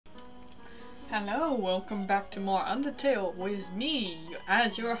Hello, welcome back to more Undertale with me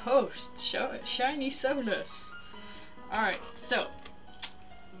as your host, Shiny Solus. Alright, so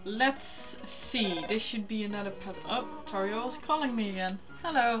let's see. This should be another puzzle. Oh, Toriel is calling me again.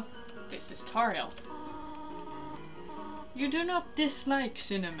 Hello, this is Toriel. You do not dislike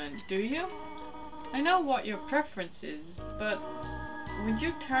cinnamon, do you? I know what your preference is, but would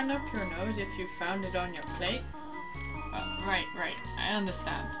you turn up your nose if you found it on your plate? Right, I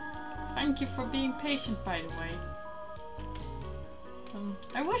understand. Thank you for being patient, by the way.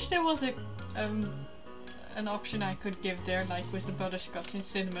 I wish there was an option I could give there, like with the butterscotch and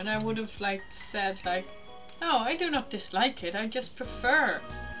cinnamon. I would have said oh, I do not dislike it, I just prefer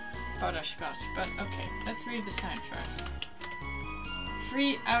butterscotch. But okay, let's read the sign first.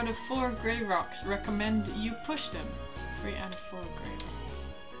 3 out of 4 grey rocks recommend you push them. 3 out of 4 grey rocks.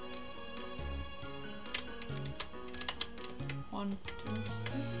 1, 2, 3.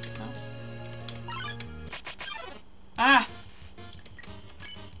 Ah!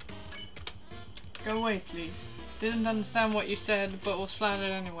 Go away, please. Didn't understand what you said, but was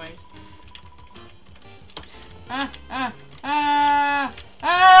flattered anyways.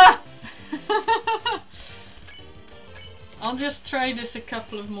 I'll just try this a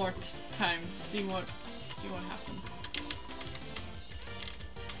couple of more times. See what happens.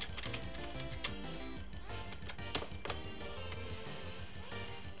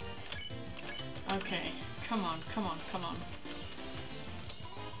 Okay. Come on.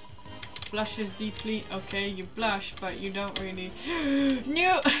 Blushes deeply. Okay, you blush, but you don't really.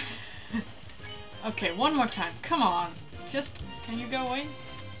 No! Okay, one more time. Come on. Just, can you go away?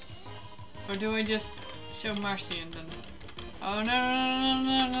 Or do I just show mercy and then... Oh,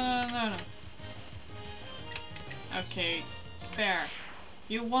 no. Okay, spare.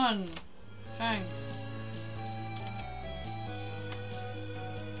 You won. Thanks.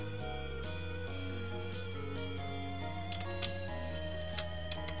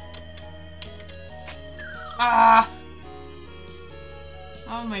 Ah!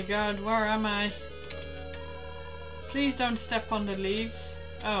 Oh my god, where am I? Please don't step on the leaves.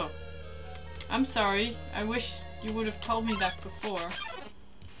 Oh. I'm sorry. I wish you would have told me that before.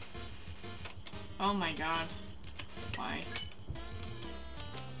 Oh my god. Why?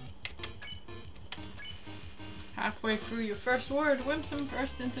 Halfway through your first word, Winsome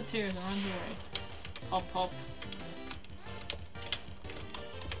burst into tears and runs away. Hop hop.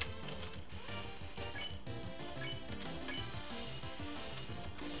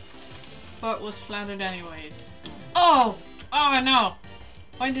 But was flattered anyways. Oh! Oh no!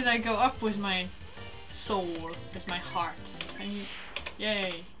 Why did I go up with my soul? With my heart? Can you...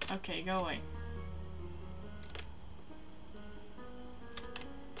 Yay! Okay, go away.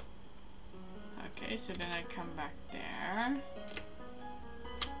 Okay, so then I come back there.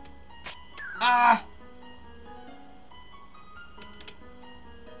 Ah!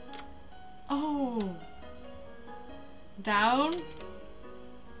 Oh! Down?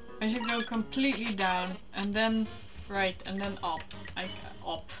 I should go completely down, and then right, and then up.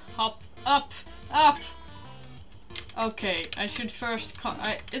 Up! Okay, I should first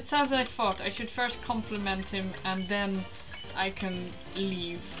it's as I thought, I should first compliment him, and then I can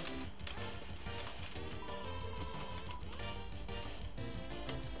leave.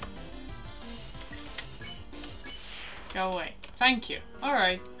 Go away. Thank you.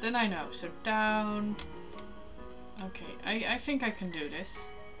 Alright, then I know. So down. Okay, I think I can do this.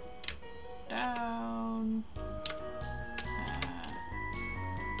 Down.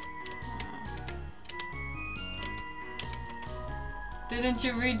 Didn't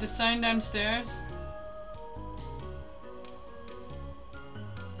you read the sign downstairs?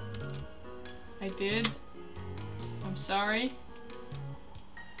 I did. I'm sorry.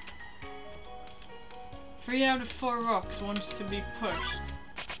 3 out of 4 rocks wants to be pushed.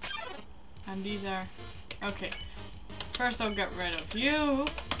 And these are... Okay. First I'll get rid of you.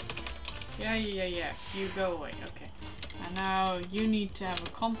 Yeah. You go away. Okay. And now you need to have a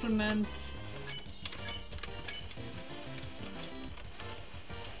compliment.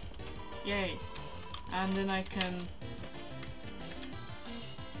 Yay. And then I can...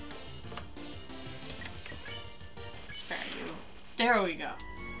 spare you. There we go.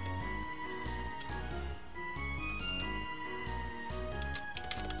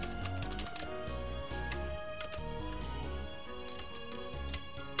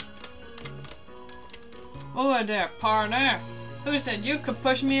 Oh there, partner! Who said you could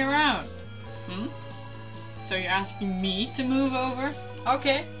push me around? So you're asking me to move over?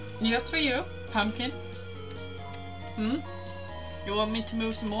 Okay, just for you, pumpkin. You want me to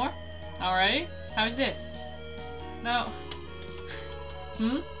move some more? Alright, how's this? No.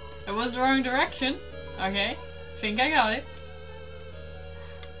 It was the wrong direction. Okay. Think I got it.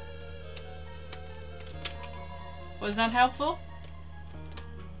 Was that helpful?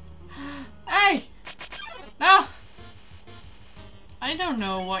 Hey! No! I don't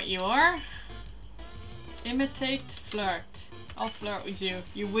know what you are. Imitate, flirt. I'll flirt with you.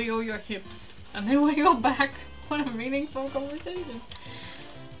 You wiggle your hips. And then wiggle back. What a meaningful conversation.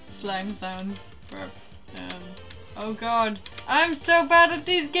 Slime sound. Burp. Oh god. I'm so bad at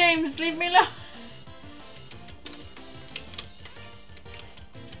these games. Leave me alone.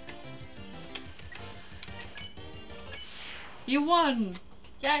 You won!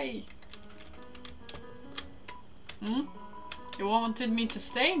 Yay! Hmm? You wanted me to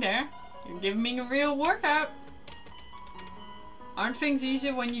stay there? You're giving me a real workout! Aren't things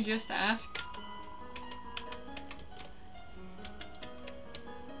easier when you just ask?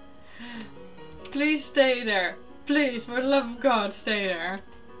 Please stay there! Please, for the love of God, stay there!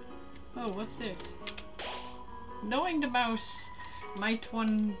 Oh, what's this? Knowing the mouse might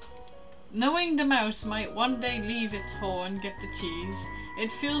one day leave its hole and get the cheese,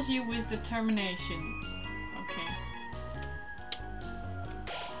 it fills you with determination. Okay.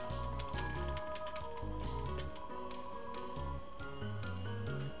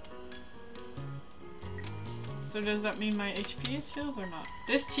 So does that mean my HP is filled or not?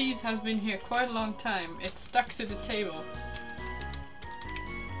 This cheese has been here quite a long time. It's stuck to the table.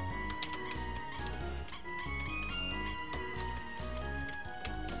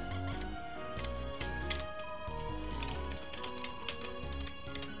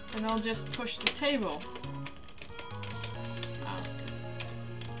 And I'll just push the table. Oh.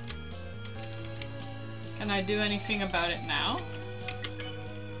 Can I do anything about it now?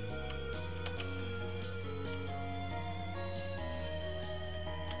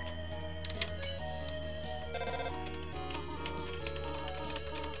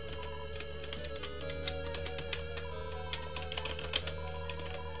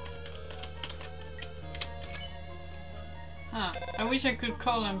 Huh. I wish I could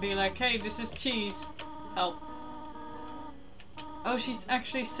call and be like, hey, this is cheese. Help. Oh, she's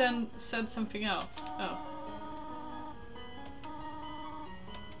actually said something else. Oh.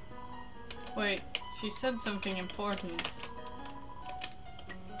 Wait, she said something important.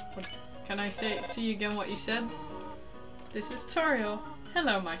 What, can I see again what you said? This is Toriel.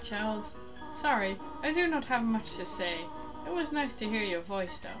 Hello, my child. Sorry, I do not have much to say. It was nice to hear your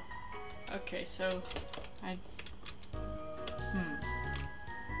voice, though. Okay, so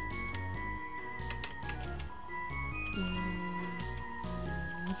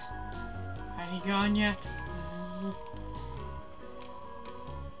Had he gone yet?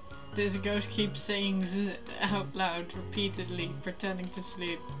 This ghost keeps saying Z out loud repeatedly, pretending to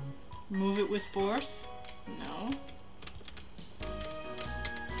sleep. Move it with force? No.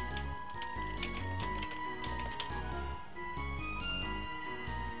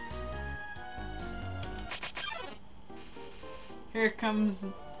 Here comes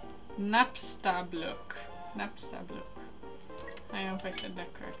Napstabluk. Napstabluk. I don't know if I said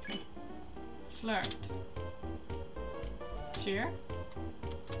that correctly. Flirt. Cheer.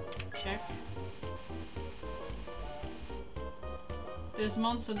 Check. This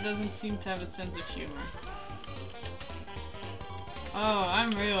monster doesn't seem to have a sense of humor. Oh,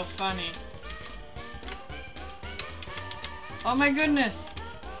 I'm real funny. Oh my goodness!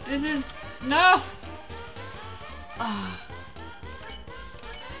 This is... No! Ah.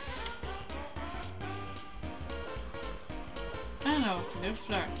 I don't know what to do.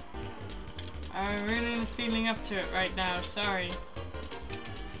 Flirt. I'm really feeling up to it right now. Sorry.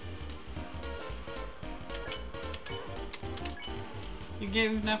 You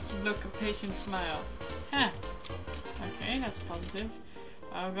gave Napstabluk a patient smile. Huh. Okay, that's positive.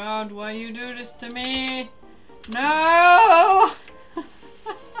 Oh god, why you do this to me? No!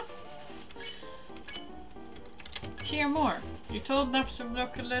 Cheer more. You told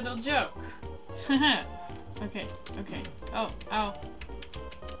Napstabluk a little joke. Haha. Okay, okay. Oh, ow.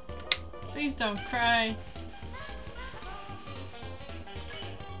 Please don't cry.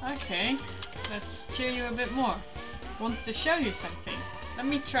 Okay, let's cheer you a bit more. Wants to show you something. Let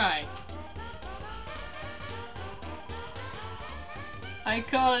me try. I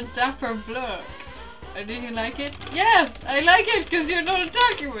call it Dapper Bluk. Do you like it? Yes, I like it because you're not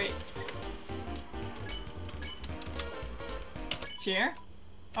attacking me. Cheer?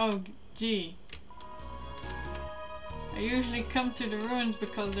 Oh, gee. I usually come to the ruins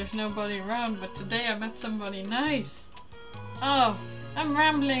because there's nobody around, but today I met somebody nice. Oh, I'm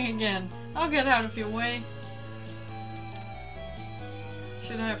rambling again. I'll get out of your way.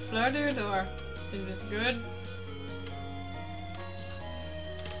 Should I have flirted or is this good?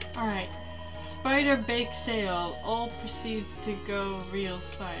 Alright. Spider bake sale. All proceeds to go real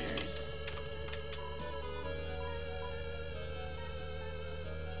spiders.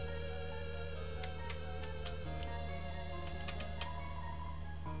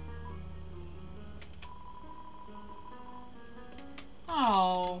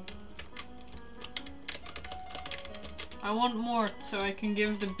 Oh. I want more so I can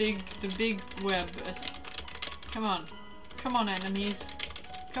give the big web a come on. Come on, enemies.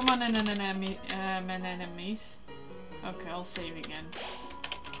 Come on, enemies. Okay, I'll save again.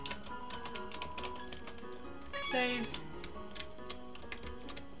 Save.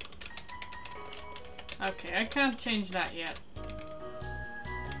 Okay, I can't change that yet.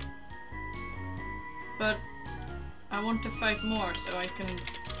 But I want to fight more so I can...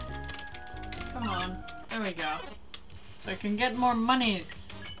 Come on. There we go. So I can get more monies.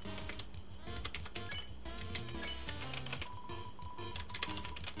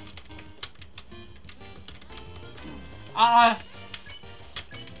 Ah!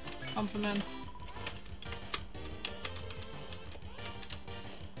 Compliment.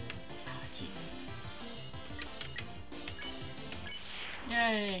 Ah,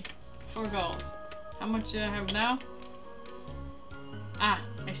 yay! 4 gold. How much do I have now? Ah,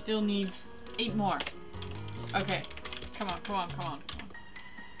 I still need 8 more. Okay. Come on, come on, come on,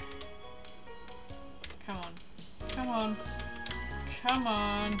 come on. Come on. Come on. Come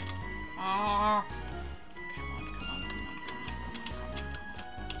on. Ah. Come on, come on,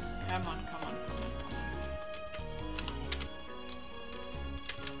 come on, come on.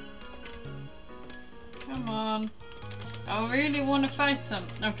 Come on. I really want to fight them.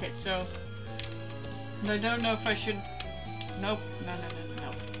 Okay, so... I don't know if I should... Nope. No, no, no,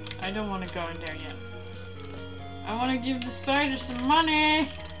 no, no. I don't want to go in there yet. I want to give the spiders some money!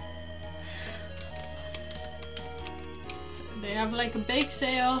 They have like a bake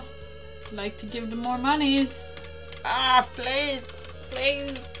sale. I'd like to give them more monies. Ah, please!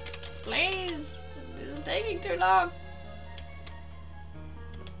 Please! Please! This is taking too long.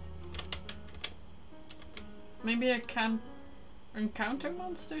 Maybe I can't encounter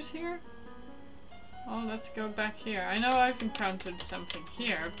monsters here? Well, let's go back here. I know I've encountered something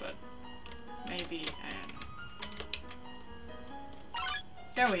here, but maybe, I don't know.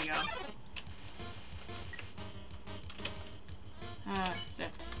 There we go. Ah,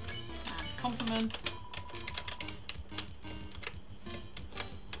 zip. And compliment.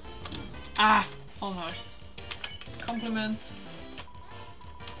 Ah, almost. Compliment.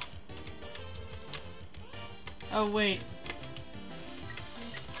 Oh, wait.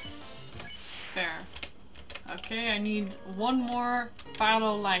 Spare. Okay, I need one more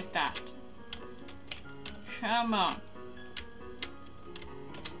battle like that. Come on.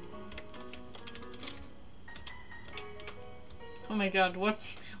 Oh my god,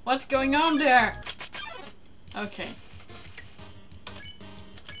 what's going on there? Okay.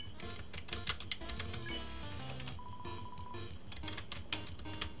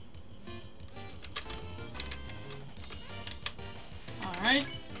 Alright,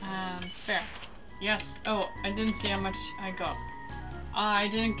 and spare. Yes. Oh, I didn't see how much I got. I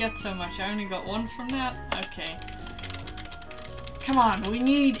didn't get so much. I only got 1 from that. Okay. Come on, we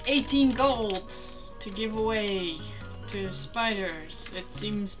need 18 gold to give away to spiders. It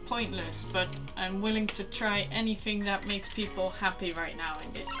seems pointless, but I'm willing to try anything that makes people happy right now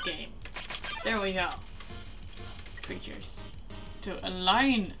in this game. There we go. Creatures. To a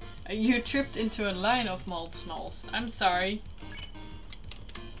line. You tripped into a line of mold smalls. I'm sorry.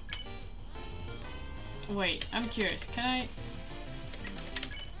 Wait, I'm curious. Can I...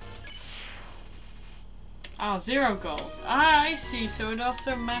 Oh, 0 gold. Ah, I see. So it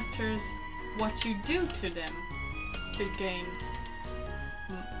also matters what you do to them to gain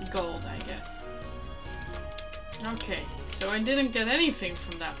gold, I guess. Okay, so I didn't get anything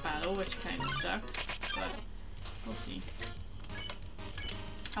from that battle, which kind of sucks, but we'll see.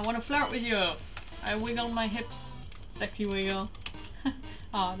 I want to flirt with you. I wiggle my hips. Sexy wiggle.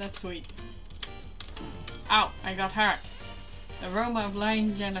 Oh, that's sweet. Ow, I got hurt. The aroma of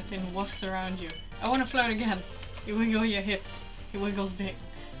lying gelatin wafts around you. I want to flirt again. You wiggle your hips. He wiggles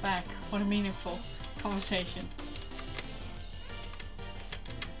back. What a meaningful conversation.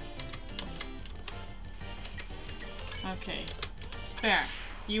 Okay. Spare.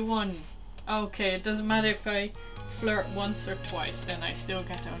 You won. Okay, it doesn't matter if I flirt once or twice, then I still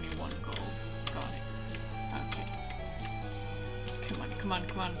get only 1 gold. Got it. Okay. Come on, come on,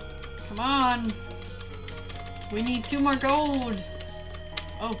 come on. Come on! We need 2 more gold!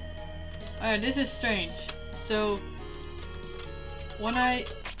 Oh. This is strange. So, when I...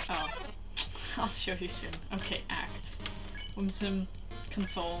 Oh. I'll show you soon. Okay, act.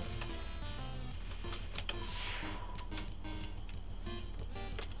 console.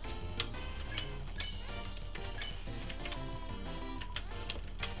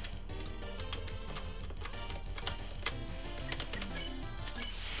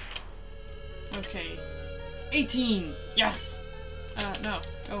 Okay. 18! Yes! No.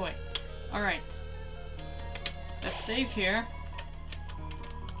 Go away. Alright. Let's save here.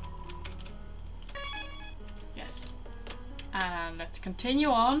 Yes. And let's continue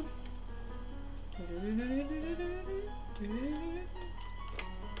on.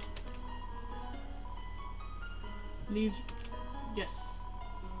 Leave. Yes.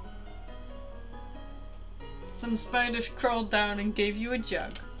 Some spiders crawled down and gave you a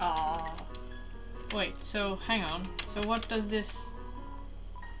jug. Ah. Wait, so hang on. So what does this...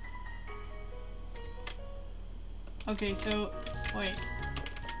 Okay, so wait.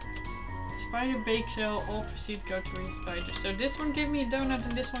 Spider bake sale, all proceeds go to a spider. So this one gave me a donut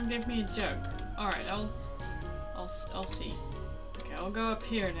and this one gave me a jug. Alright, I'll see. Okay, I'll go up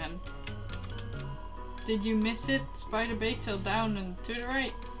here then. Did you miss it? Spider bake sale down and to the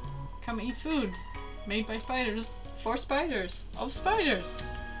right. Come eat food. Made by spiders. For spiders. Of spiders.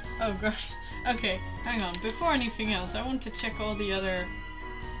 Oh gross. Okay, hang on. Before anything else, I want to check all the other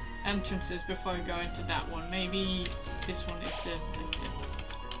entrances before I go into that one. Maybe this one is the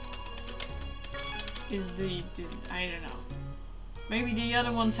I don't know. Maybe the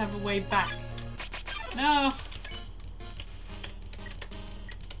other ones have a way back. No!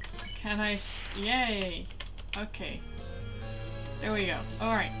 Can I... Yay! Okay. There we go.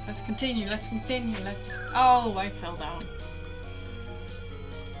 Alright, let's continue, let's... Oh, I fell down.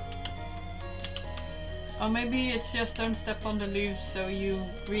 Or maybe it's just don't step on the leaves so you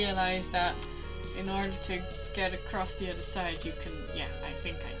realize that in order to get across the other side you can... Yeah, I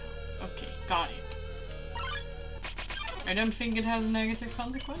think I know. Okay, got it. I don't think it has a negative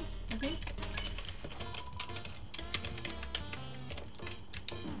consequence, I think.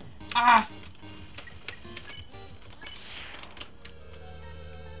 Ah!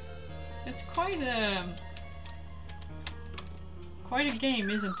 It's quite a game,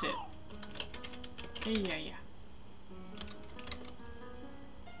 isn't it? Yeah.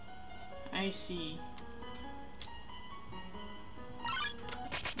 I see.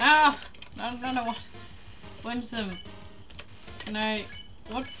 No! No. Whimsum. Can I...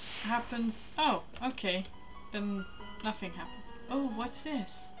 What happens? Oh, okay. Then nothing happens. Oh, what's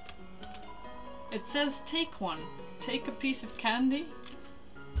this? It says take one. Take a piece of candy.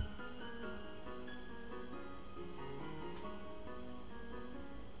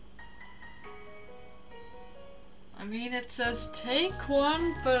 I mean, it says take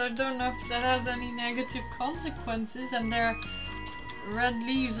one, but I don't know if that has any negative consequences, and there are red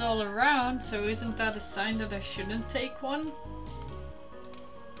leaves all around, so isn't that a sign that I shouldn't take one?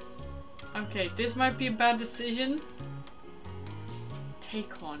 Okay, this might be a bad decision.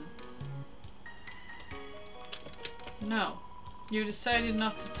 Take one. No, you decided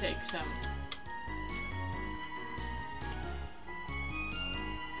not to take some.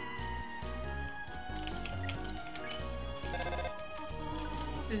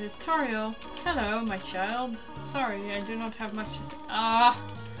 This is Toriel. Hello, my child. Sorry, I do not have much to say. Ah!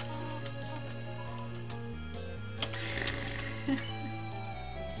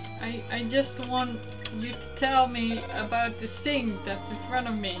 I just want you to tell me about this thing that's in front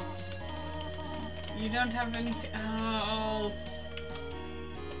of me. You don't have anything. Oh.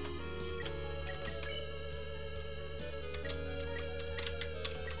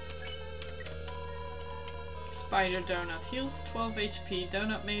 Spider donut. Heals 12 HP.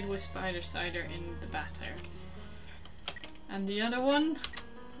 Donut made with spider cider in the batter. And the other one?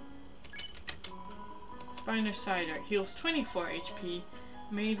 Spider cider. Heals 24 HP.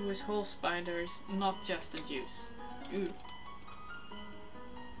 Made with whole spiders, not just the juice. Ooh.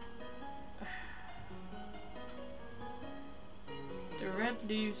 The red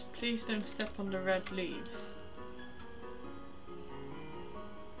leaves. Please don't step on the red leaves.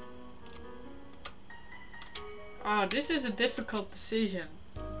 Oh, this is a difficult decision.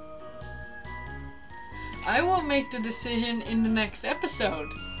 I will make the decision in the next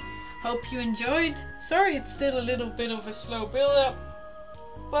episode. Hope you enjoyed. Sorry it's still a little bit of a slow build-up,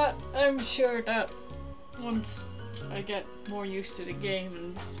 but I'm sure that once I get more used to the game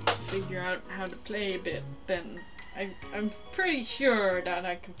and figure out how to play a bit, then I'm pretty sure that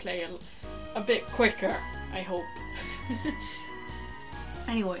I can play a bit quicker, I hope.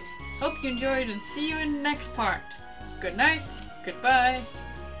 Anyways, hope you enjoyed and see you in the next part. Good night, goodbye,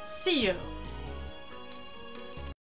 see you!